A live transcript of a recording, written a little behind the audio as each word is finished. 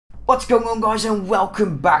What's going on, guys, and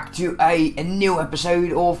welcome back to a new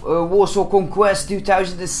episode of Warsword Conquest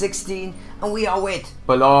 2016, and we are with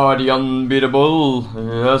Bloody Unbeatable.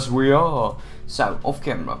 Yes, we are. So, off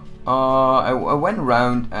camera, I went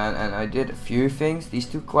around and I did a few things. These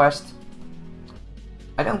two quests,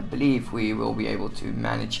 I don't believe we will be able to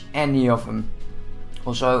manage any of them.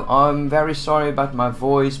 Also, I'm very sorry about my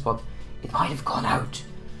voice, but it might have gone out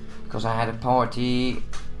because I had a party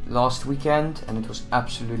last weekend and it was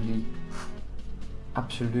absolutely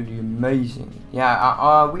amazing.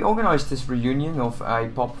 Yeah, we organized this reunion of a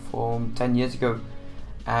pop from 10 years ago,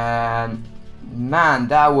 and man,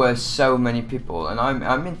 there were so many people, and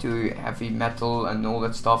I'm into heavy metal and all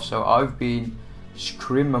that stuff, so I've been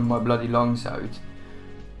screaming my bloody lungs out.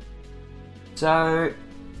 So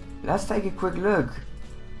let's take a quick look,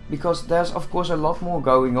 because there's of course a lot more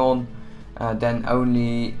going on than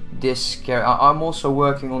only this character. I'm also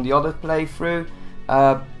working on the other playthrough.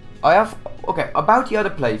 About the other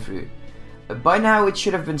playthrough. By now it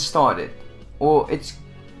should have been started, or it's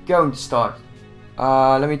going to start.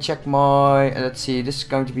 Let me check my. Let's see. This is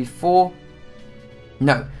going to be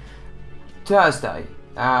Thursday,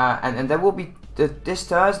 and there will be this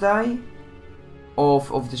Thursday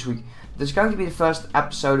of this week. There's going to be the first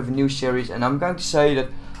episode of a new series, and I'm going to say that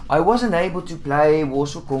I wasn't able to play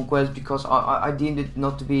Warsword Conquest because I deemed it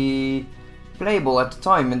not to be playable at the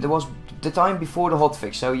time, and there was the time before the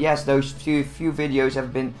hotfix. So yes, those few videos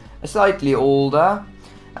have been slightly older,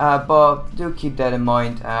 but do keep that in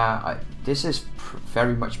mind. This is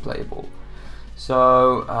very much playable.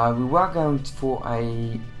 So we were going for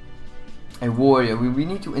a warrior. We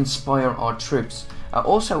need to inspire our troops.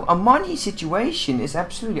 Also, our money situation is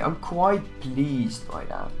absolutely. I'm quite pleased by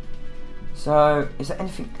that. So, is there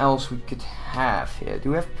anything else we could have here? Do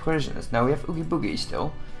we have prisoners? No, we have Oogie Boogie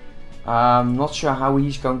still. Not sure how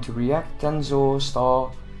he's going to react. Tensor,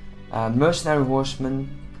 Star, Mercenary Horseman,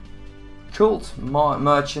 Cult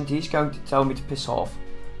Merchant. He's going to tell me to piss off.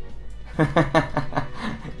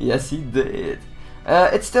 Yes, he did.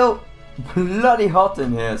 It's still bloody hot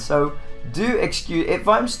in here, so do excuse if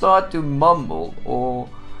I'm start to mumble or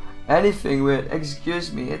anything weird.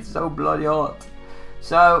 Excuse me, it's so bloody hot.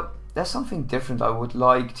 So there's something different I would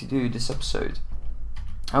like to do this episode.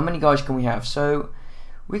 How many guys can we have? So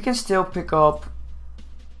we can still pick up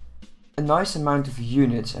a nice amount of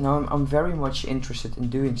units, and I'm very much interested in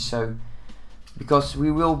doing so, because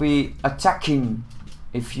we will be attacking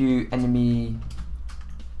a few enemies.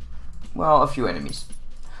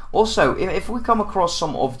 Also, if we come across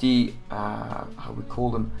some of the how we call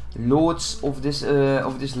them, lords of this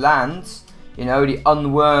land, you know, the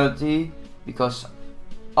unworthy, because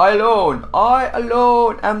I alone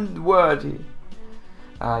am worthy.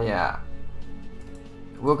 Yeah.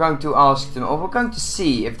 We're going to ask them, or we're going to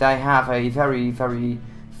see if they have a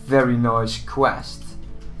very nice quest.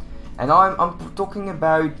 And I'm talking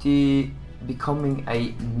about becoming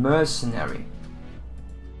a mercenary.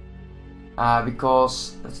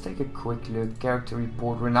 Because let's take a quick look. Character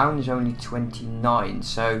report. Renown is only 29,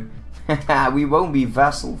 so we won't be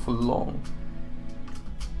vassal for long.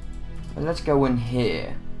 But let's go in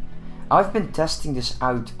here. I've been testing this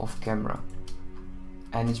out off camera,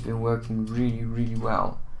 and it's been working really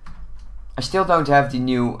well. I still don't have the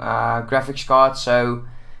new graphics card, so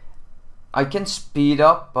I can speed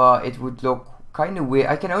up, but it would look kind of weird.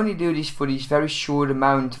 I can only do this for this very short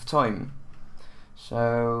amount of time.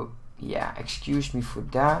 So yeah, excuse me for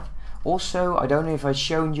that. Also, I don't know if I've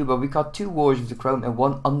shown you, but we got 2 Warriors of the Crown and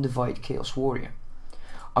 1 Undivided Chaos Warrior.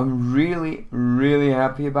 I'm really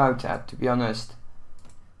happy about that, to be honest.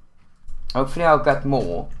 Hopefully I'll get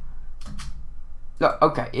more. Look,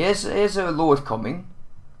 okay, here's a lord coming.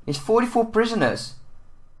 He's 44 prisoners.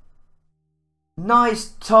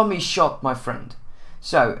 Nice tummy shot, my friend.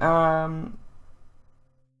 So,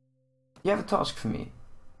 you have a task for me.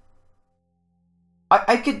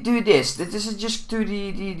 I could do this. This is just to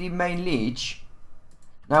the main leech.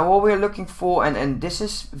 Now what we're looking for, and this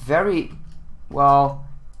is very, well,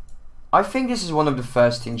 I think this is one of the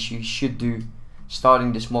first things you should do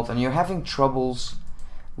starting this mod, and you're having troubles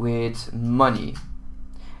with money.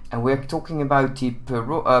 And we're talking about the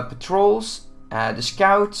patrols, the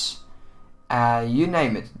scouts, you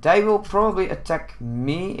name it. They will probably attack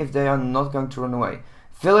me if they are not going to run away.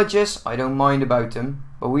 Villages, I don't mind about them,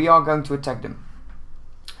 but we are going to attack them.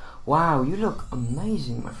 Wow, you look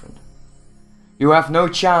amazing, my friend. You have no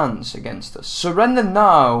chance against us. Surrender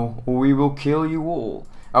now, or we will kill you all.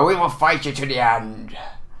 And we will fight you to the end.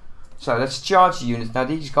 So let's charge the units. Now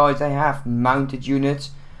these guys, they have mounted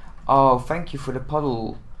units. Oh, thank you for the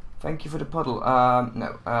puddle. Thank you for the puddle.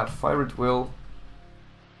 No, fire at will.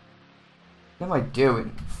 What am I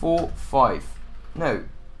doing? 4, 5. No.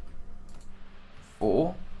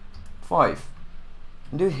 4, 5.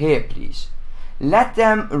 Do it here, please. Let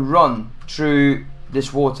them run through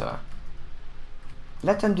this water.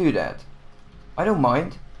 Let them do that. I don't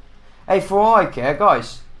mind. Hey, for all I care,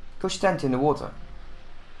 guys, go stand in the water.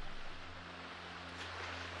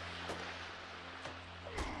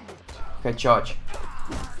 Okay, charge.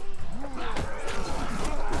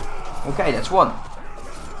 Okay, that's one.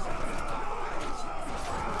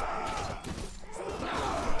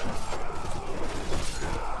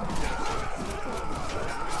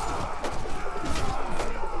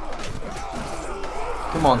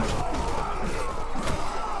 Come on.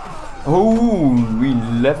 Oh, we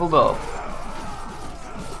leveled up.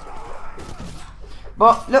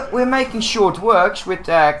 But look, we're making short works with,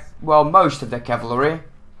 well, most of the cavalry.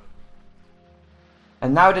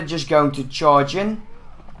 And now they're just going to charge in.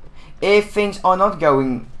 If things are not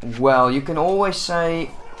going well, you can always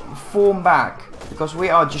say, form back. Because we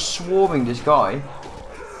are just swarming this guy.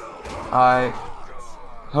 I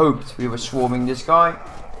hoped we were swarming this guy.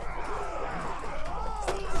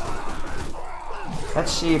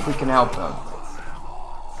 Let's see if we can help them.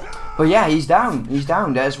 But yeah, he's down. He's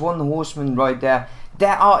down. There's one horseman right there. They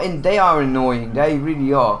are annoying. They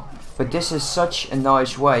really are. But this is such a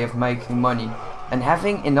nice way of making money. And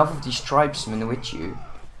having enough of these tribesmen with you,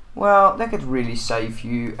 well, that could really save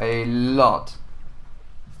you a lot.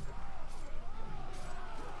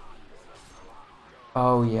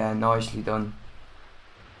 Oh yeah, nicely done.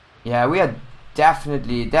 Yeah, we are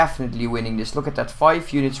definitely winning this. Look at that,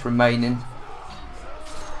 5 units remaining.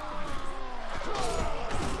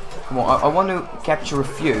 Come on, I want to capture a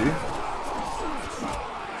few.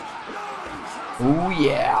 Oh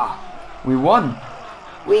yeah, we won.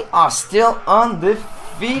 We are still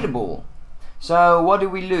undefeatable. So what do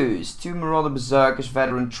we lose? 2 Marauder Berserkers,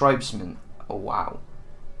 veteran tribesmen. Oh wow.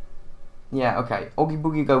 Yeah, okay. Oogie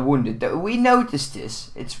Boogie got wounded. We noticed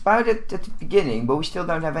this. It's about it at the beginning, but we still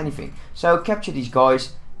don't have anything. So capture these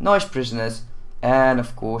guys, nice prisoners, and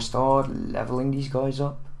of course start leveling these guys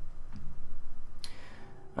up.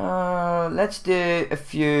 Let's do a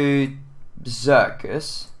few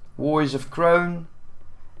Berserkers, Warriors of Crone,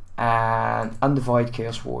 and Undivided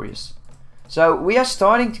Chaos Warriors. So we are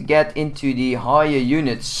starting to get into the higher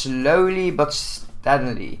units slowly but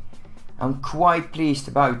steadily. I'm quite pleased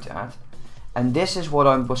about that. And this is what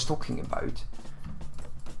I was talking about.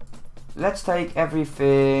 Let's take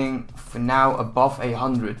everything for now above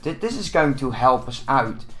 100. This is going to help us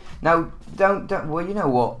out. Now, well, you know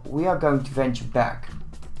what? We are going to venture back.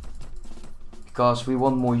 Because we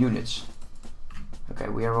want more units. Okay,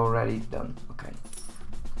 we are already done. Okay.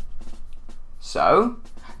 So,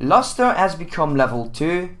 Luster has become level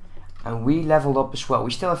 2. And we leveled up as well.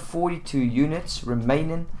 We still have 42 units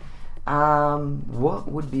remaining. What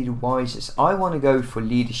would be the wisest? I want to go for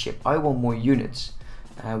leadership. I want more units.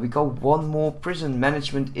 We got one more. Prison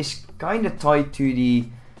management is kind of tied to the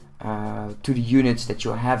units that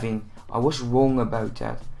you're having. I was wrong about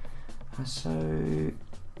that. So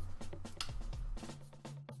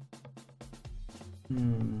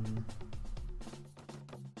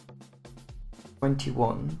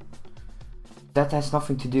 21. That has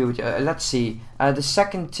nothing to do with. Let's see. The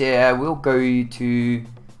second tier will go to.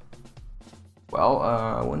 Well,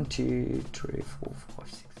 1, 2, 3, 4, 5,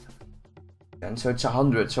 6, 7. And so it's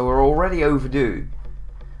 100. So we're already overdue.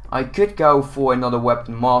 I could go for another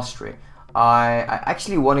weapon mastery. I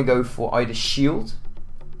actually want to go for either shield,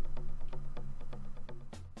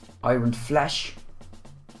 iron flesh.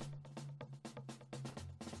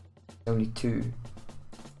 Only 2.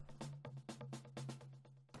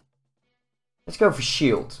 Let's go for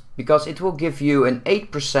shield because it will give you an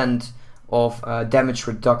 8% of damage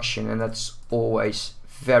reduction, and that's always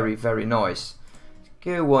very, very nice.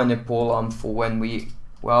 Go one a pole arm for when we,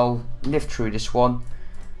 well, live through this one.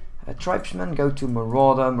 Tribesmen go to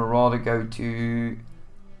Marauder, Marauder go to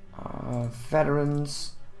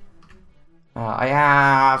veterans. I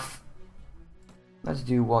have, let's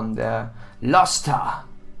do one there. Luster,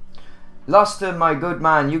 Luster, my good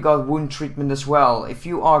man, you got wound treatment as well. If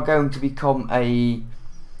you are going to become a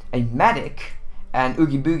medic, and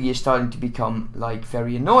Oogie Boogie is starting to become like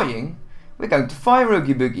very annoying, we're going to fire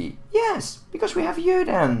Oogie Boogie. Yes, because we have you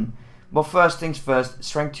then. But first things first,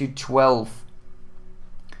 strength to 12.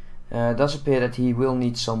 Does appear that he will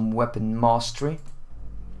need some weapon mastery.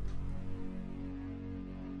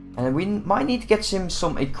 And we might need to get him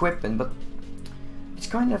some equipment, but it's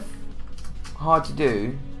kind of hard to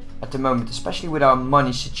do at the moment, especially with our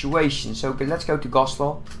money situation. So okay, let's go to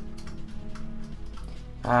Goslar.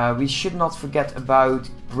 We should not forget about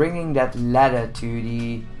bringing that ladder to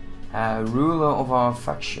the ruler of our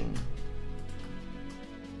faction.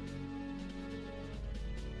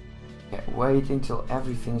 Okay, wait until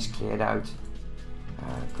everything is cleared out.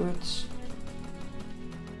 Goods.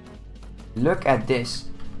 Look at this.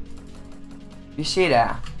 You see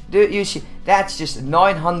that? Do you see? That's just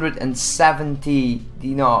 970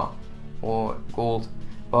 dinar or gold.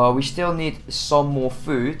 But we still need some more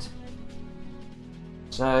food.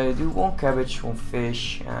 So do 1 cabbage, 1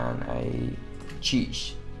 fish, and a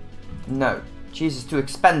cheese. No, cheese is too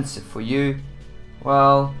expensive for you.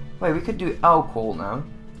 Well, wait, we could do alcohol now.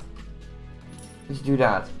 Let's do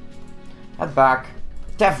that. Head back.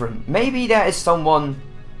 Tavern. Maybe there is someone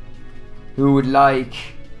who would like...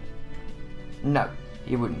 No,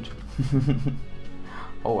 he wouldn't.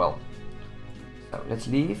 Oh well. So let's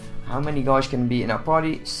leave. How many guys can be in our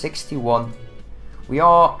party? 61. We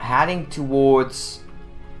are heading towards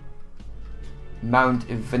Mount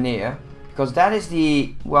Veneer, because that is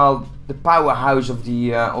the, well, the powerhouse of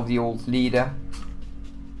the old leader.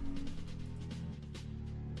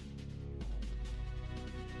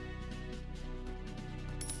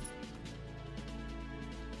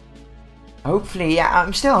 Hopefully, yeah,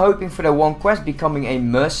 I'm still hoping for the one quest, becoming a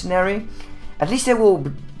mercenary. At least they will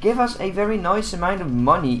give us a very nice amount of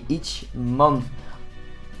money each month.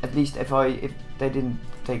 At least if they didn't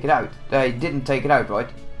take it out. They didn't take it out, right?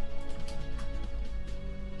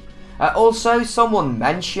 Also, someone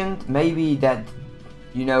mentioned maybe that,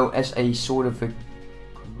 you know, as a sort of a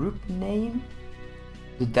group name,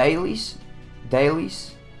 the Dailies.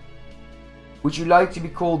 Dailies. Would you like to be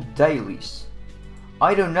called Dailies?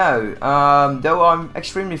 I don't know, though I'm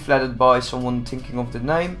extremely flattered by someone thinking of the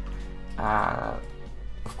name.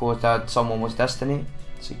 Of course, that someone was Destiny.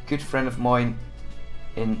 It's a good friend of mine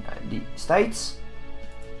in the States.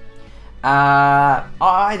 I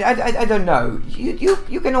don't know.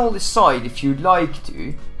 You can all decide if you'd like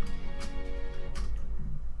to.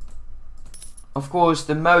 Of course,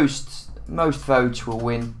 the most votes will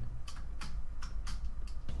win.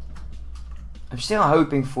 I'm still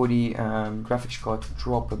hoping for the graphics card to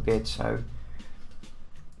drop a bit, so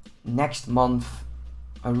next month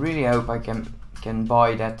I really hope I can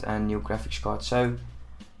buy that new graphics card. So,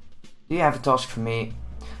 do you have a task for me?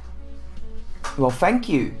 Well, thank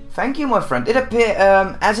you, my friend.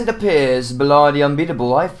 As it appears, Bala the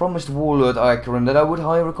Unbeatable, I promised Warlord Icon that I would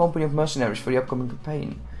hire a company of mercenaries for the upcoming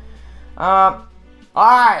campaign.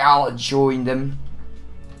 I'll join them.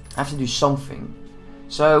 I have to do something.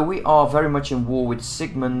 So we are very much in war with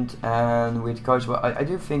Sigmund and with guys. Well, I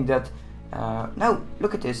do think that. No,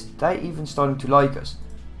 look at this. They're even starting to like us.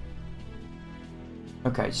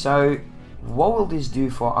 Okay, so what will this do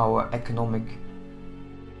for our economic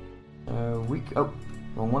oh,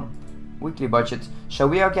 wrong one. Weekly budget. So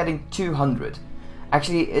we are getting 200.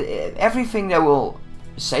 Actually, everything that will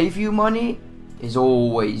save you money is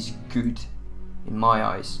always good in my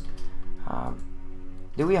eyes.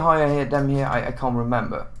 Did we hire them here? I can't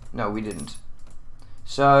remember. No, we didn't.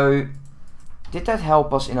 So, did that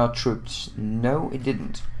help us in our troops? No, it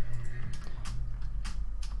didn't.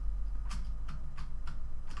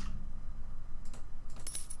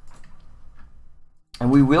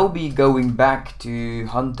 And we will be going back to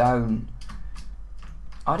hunt down.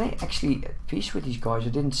 Are they actually at peace with these guys? I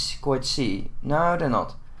didn't quite see. No, they're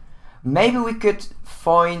not. Maybe we could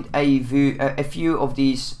find a few of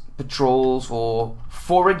these patrols or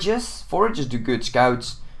forages. Forages do good,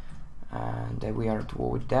 scouts. And then we are at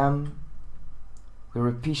war with them. We're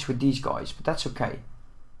at peace with these guys, but that's okay.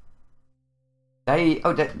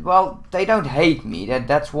 Well, they don't hate me.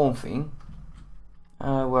 That's one thing.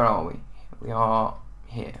 Where are we? We are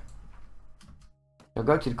here. So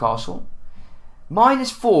go to the castle.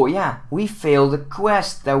 -4, yeah. We failed a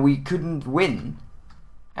quest that we couldn't win.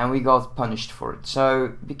 And we got punished for it.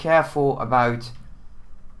 So be careful about...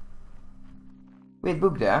 Weird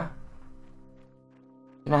book there.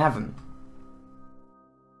 Can I have him?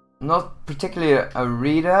 Not particularly a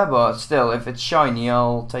reader, but still, if it's shiny,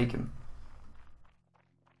 I'll take him.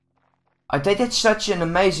 They did such an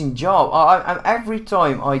amazing job. Every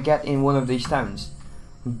time I get in one of these towns,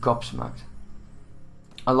 I'm gobsmacked.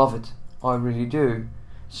 I love it. I really do.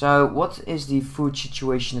 So, what is the food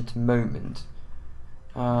situation at the moment?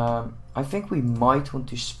 I think we might want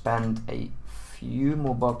to spend a few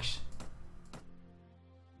more bucks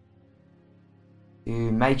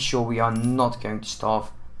to make sure we are not going to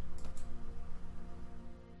starve.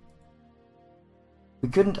 We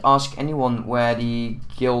couldn't ask anyone where the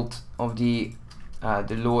guild of the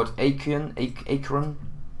Lord Acheron,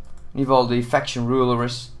 well, the faction ruler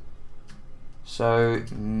is. So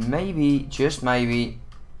maybe, just maybe,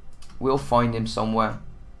 we'll find him somewhere.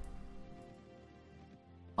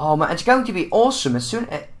 Oh man, it's going to be awesome. As soon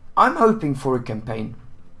I'm hoping for a campaign.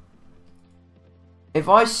 If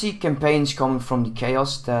I see campaigns coming from the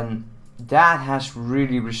chaos, then that has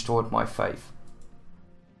really restored my faith.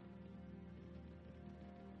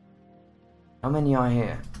 How many are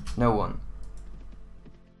here? No one.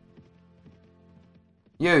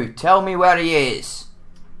 You, tell me where he is.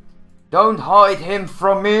 Don't hide him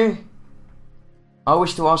from me. I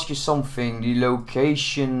wish to ask you something. The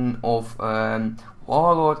location of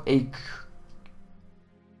Warlord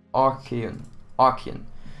Archean.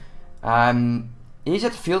 Is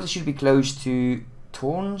that field that should be close to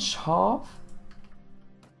Tornshalf?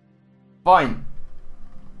 Fine.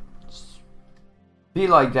 Be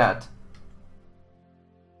like that.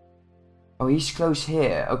 Oh, he's close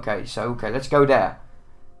here. Okay, so let's go there.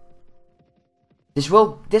 This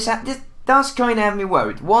does kind of have me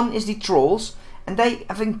worried. One is the trolls, and they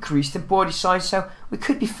have increased in party size, so we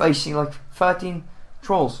could be facing like 13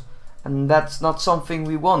 trolls, and that's not something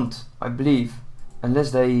we want, I believe,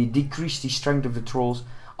 unless they decrease the strength of the trolls.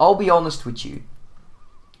 I'll be honest with you.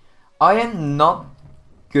 I am not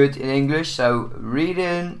good in English, so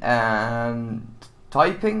reading and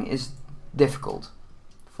typing is difficult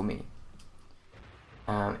for me.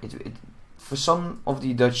 For some of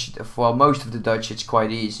the Dutch, for most of the Dutch, it's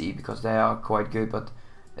quite easy because they are quite good, but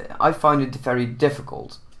I find it very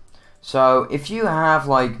difficult. So if you have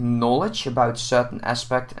like knowledge about certain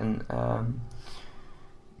aspect, and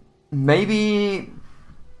maybe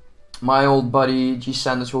my old buddy G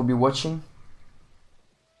Sanders will be watching.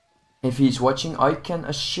 If he's watching, I can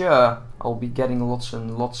assure I'll be getting lots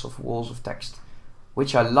and lots of walls of text,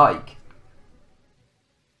 which I like.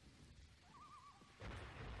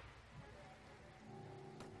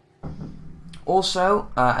 Also,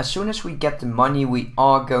 as soon as we get the money, we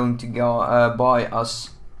are going to go buy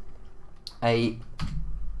us an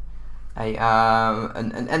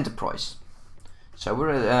enterprise. So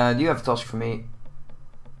we're. Do you have a task for me?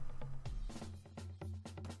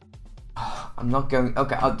 Oh, I'm not going.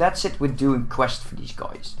 Okay, that's it. We're doing quest for these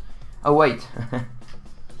guys. Oh wait.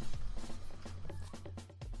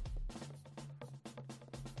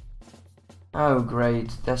 Oh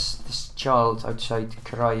great, there's this child outside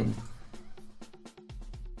crying.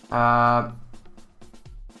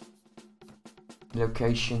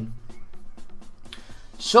 Location.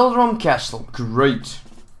 Sildrom Castle, great.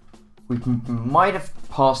 We might have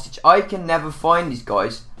passed it. I can never find these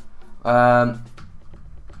guys.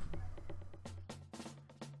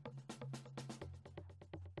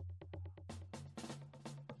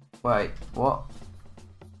 Wait, what?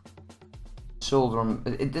 Sildrom.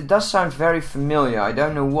 It does sound very familiar. I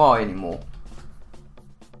don't know why anymore.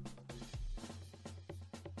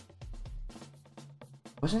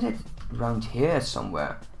 Wasn't it around here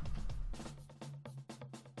somewhere?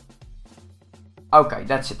 Okay,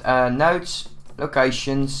 that's it. Notes,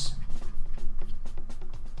 locations.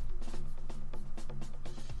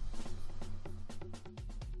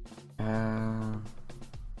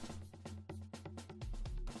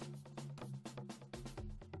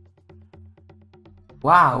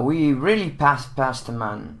 Wow, we really passed the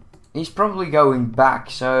man. He's probably going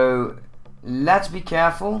back, so let's be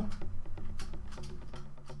careful.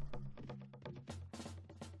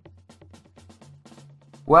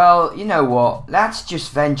 Well, you know what? Let's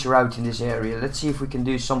just venture out in this area. Let's see if we can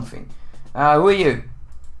do something. Who are you?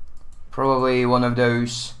 Probably one of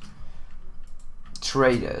those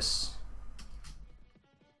traders.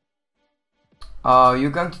 Oh, you're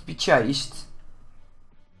going to be chased?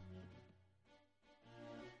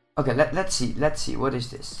 Okay, let's see. Let's see. What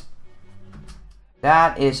is this?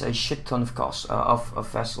 That is a shit ton of cost of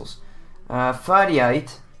vessels.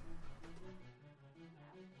 38.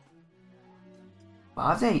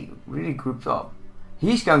 Are they really grouped up?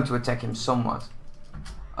 He's going to attack him somewhat.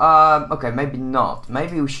 Okay, maybe not.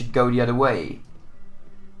 Maybe we should go the other way.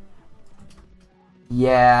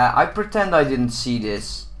 Yeah, I pretend I didn't see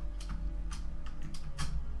this.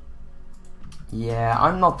 Yeah,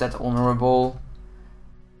 I'm not that honorable.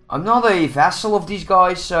 I'm not a vassal of these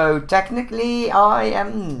guys, so technically I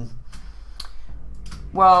am...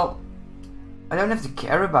 Well, I don't have to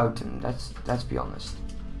care about them, let's be honest.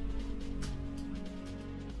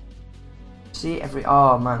 See,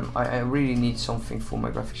 oh man, I really need something for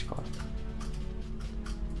my graphics card.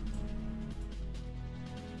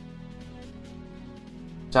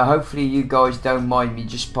 So hopefully you guys don't mind me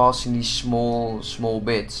just passing these small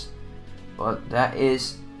bits. But that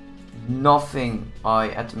is nothing I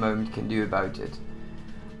at the moment can do about it.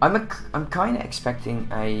 I'm kind of expecting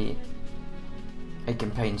a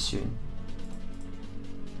campaign soon.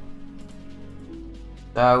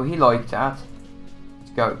 So he liked that.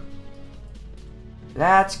 Let's go.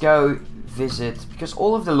 Let's go visit, because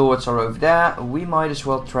all of the lords are over there. We might as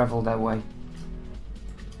well travel that way.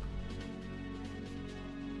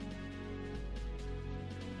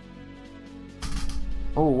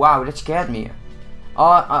 Oh wow, that scared me.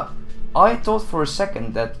 I thought for a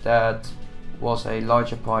second that that was a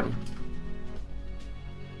larger party.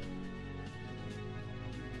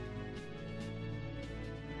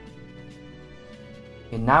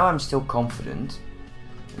 And now I'm still confident.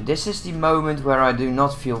 And this is the moment where I do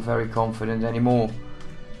not feel very confident anymore.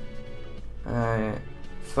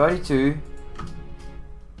 32.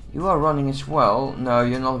 You are running as well. No,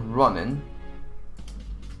 you're not running.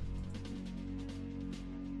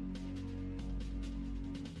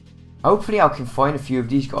 Hopefully I can find a few of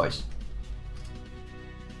these guys.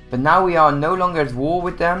 But now we are no longer at war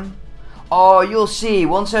with them. Oh, you'll see,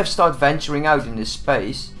 once I start venturing out in this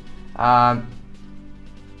space,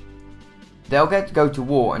 they'll go to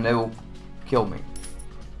war and they will kill me.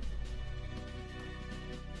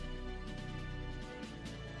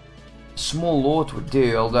 Small lord would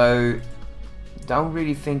do, although don't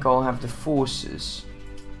really think I'll have the forces.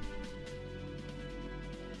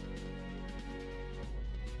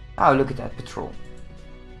 Oh, look at that patrol.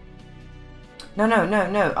 No, no, no,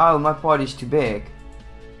 no. Oh, my party's too big.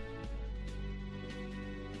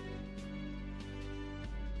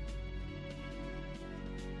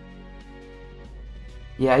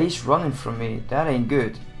 Yeah, he's running from me. That ain't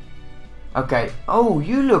good. Okay. Oh,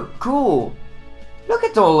 you look cool. Look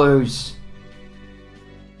at all those.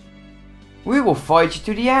 We will fight you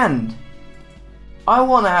to the end. I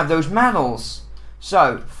want to have those medals.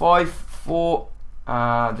 So, 5, 4...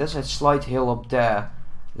 there's a slight hill up there.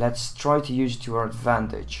 Let's try to use it to our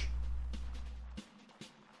advantage.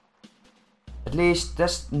 At least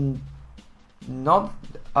that's not...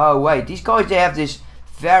 Oh wait, these guys, they have this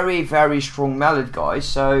very, very strong mallet, guys.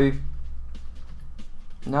 So...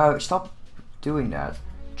 No, stop doing that.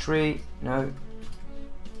 Tree, no.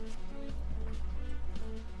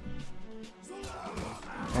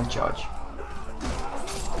 And charge.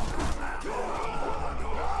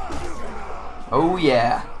 Oh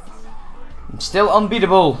yeah. I'm still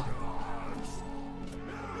unbeatable.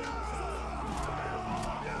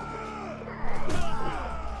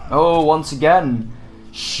 Oh, once again.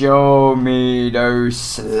 Show me those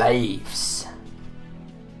slaves.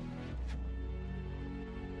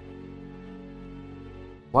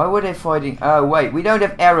 Why were they fighting? Oh wait, we don't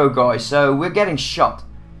have arrow guys, so we're getting shot.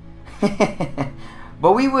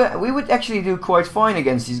 But we would actually do quite fine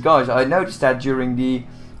against these guys. I noticed that during the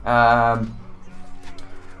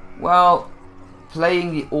well,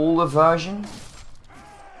 playing the older version.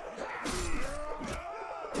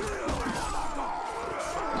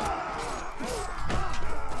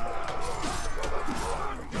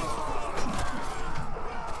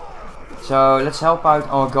 So let's help out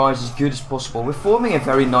our guys as good as possible. We're forming a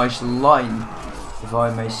very nice line, if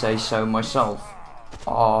I may say so myself.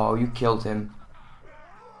 Oh, you killed him.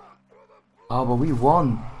 Oh, but we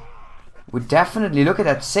won. We definitely, look at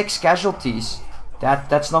that, 6 casualties.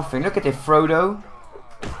 That's nothing. Look at it, Frodo.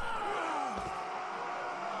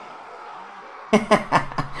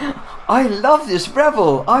 I love this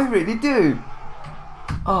rebel. I really do.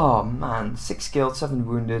 Oh man, 6 killed, 7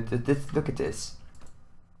 wounded. Look at this.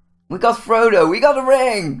 We got Frodo. We got a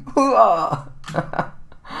ring. Hooah!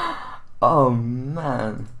 Oh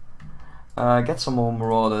man. Get some more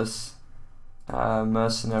marauders.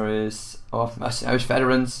 Mercenaries. Oh, mercenaries,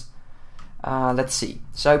 veterans. Let's see.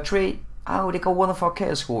 So 3. Oh, they got one of our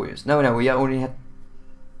Chaos Warriors. No, we only had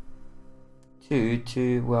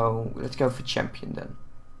 2. Well, let's go for champion then.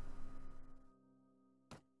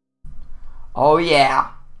 Oh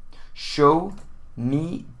yeah! Show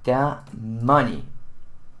me the money.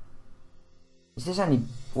 Is this any...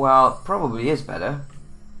 Well, probably is better.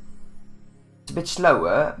 It's a bit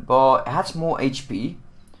slower, but it has more HP.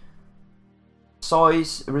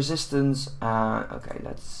 Size, resistance... okay,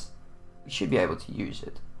 let's... We should be able to use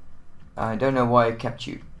it. I don't know why I kept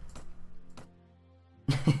you.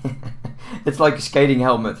 It's like a skating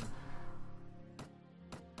helmet.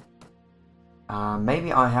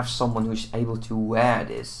 Maybe I have someone who's able to wear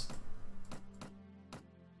this.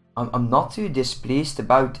 I'm not too displeased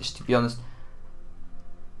about this, to be honest.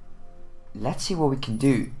 Let's see what we can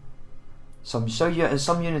do. Some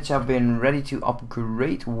units have been ready to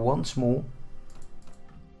upgrade once more.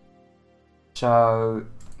 So,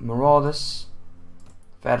 Marauders,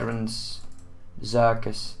 Veterans,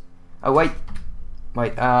 Berserkers. Oh wait,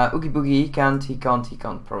 Oogie Boogie, he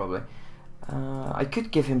can't probably. I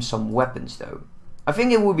could give him some weapons though. I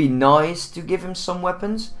think it would be nice to give him some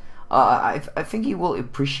weapons. I think he will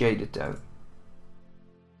appreciate it though.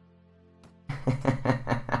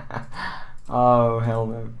 Oh hell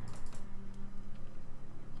no.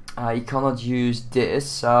 He cannot use this,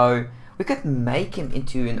 so we could make him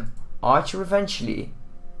into an archer eventually.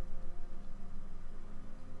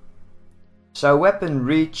 So weapon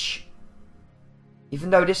reach, even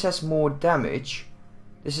though this has more damage,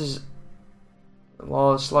 this is,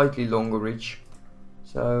 well, slightly longer reach.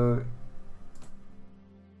 So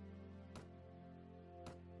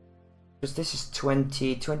because this is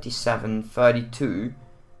 20, 27, 32.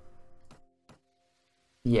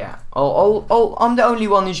 Yeah, I'm the only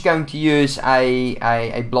one who's going to use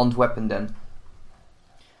a blunt weapon then.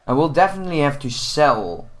 And we'll definitely have to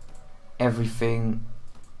sell everything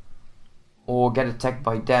or get attacked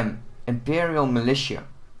by them. Imperial Militia.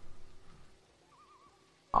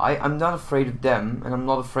 I'm not afraid of them, and I'm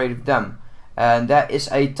not afraid of them. And there is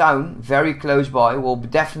a town very close by. We'll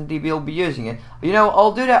definitely be using it. You know,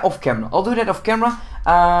 I'll do that off camera.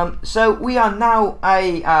 So we are now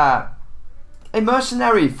a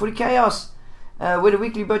mercenary for the chaos with a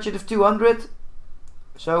weekly budget of 200.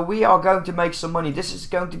 So we are going to make some money. This is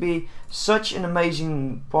going to be such an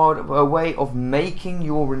amazing way of making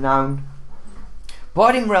your renown.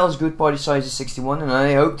 Party morale is good, party size is 61, and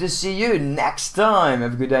I hope to see you next time.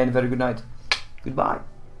 Have a good day and a very good night. Goodbye.